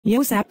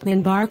Yo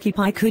sapnin barkeep,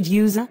 I could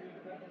use a.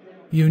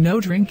 You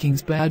know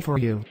drinking's bad for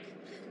you.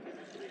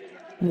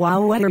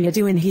 Wow, what are you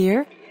doing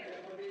here?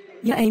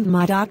 You ain't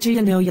my doctor,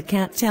 you know you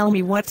can't tell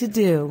me what to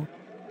do.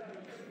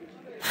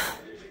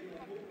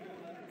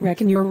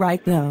 Reckon you're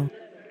right though.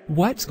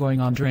 What's going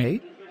on,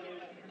 Dre?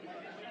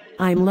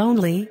 I'm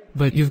lonely.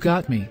 But you've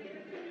got me.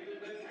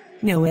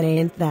 No, it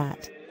ain't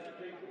that.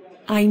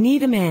 I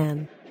need a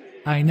man.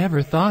 I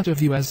never thought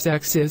of you as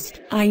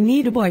sexist. I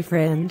need a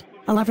boyfriend,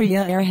 a lover,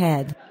 ya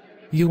airhead.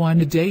 You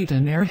wanna date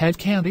an airhead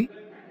candy?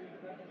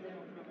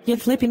 You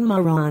flippin'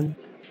 moron.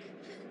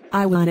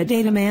 I wanna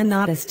date a man,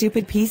 not a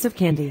stupid piece of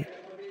candy.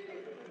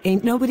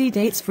 Ain't nobody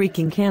dates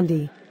freaking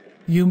candy.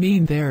 You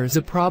mean there's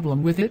a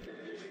problem with it?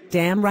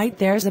 Damn right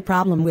there's a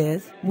problem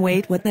with.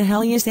 Wait, what the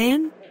hell you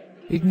saying?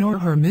 Ignore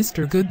her,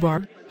 Mr.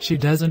 Goodbar. She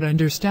doesn't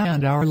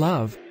understand our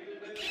love.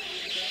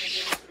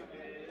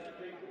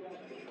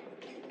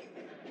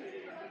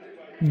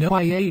 No,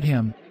 I ate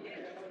him.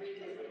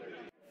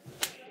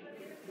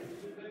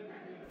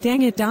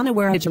 Dang it, Donna,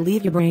 where'd you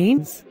leave your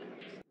brains?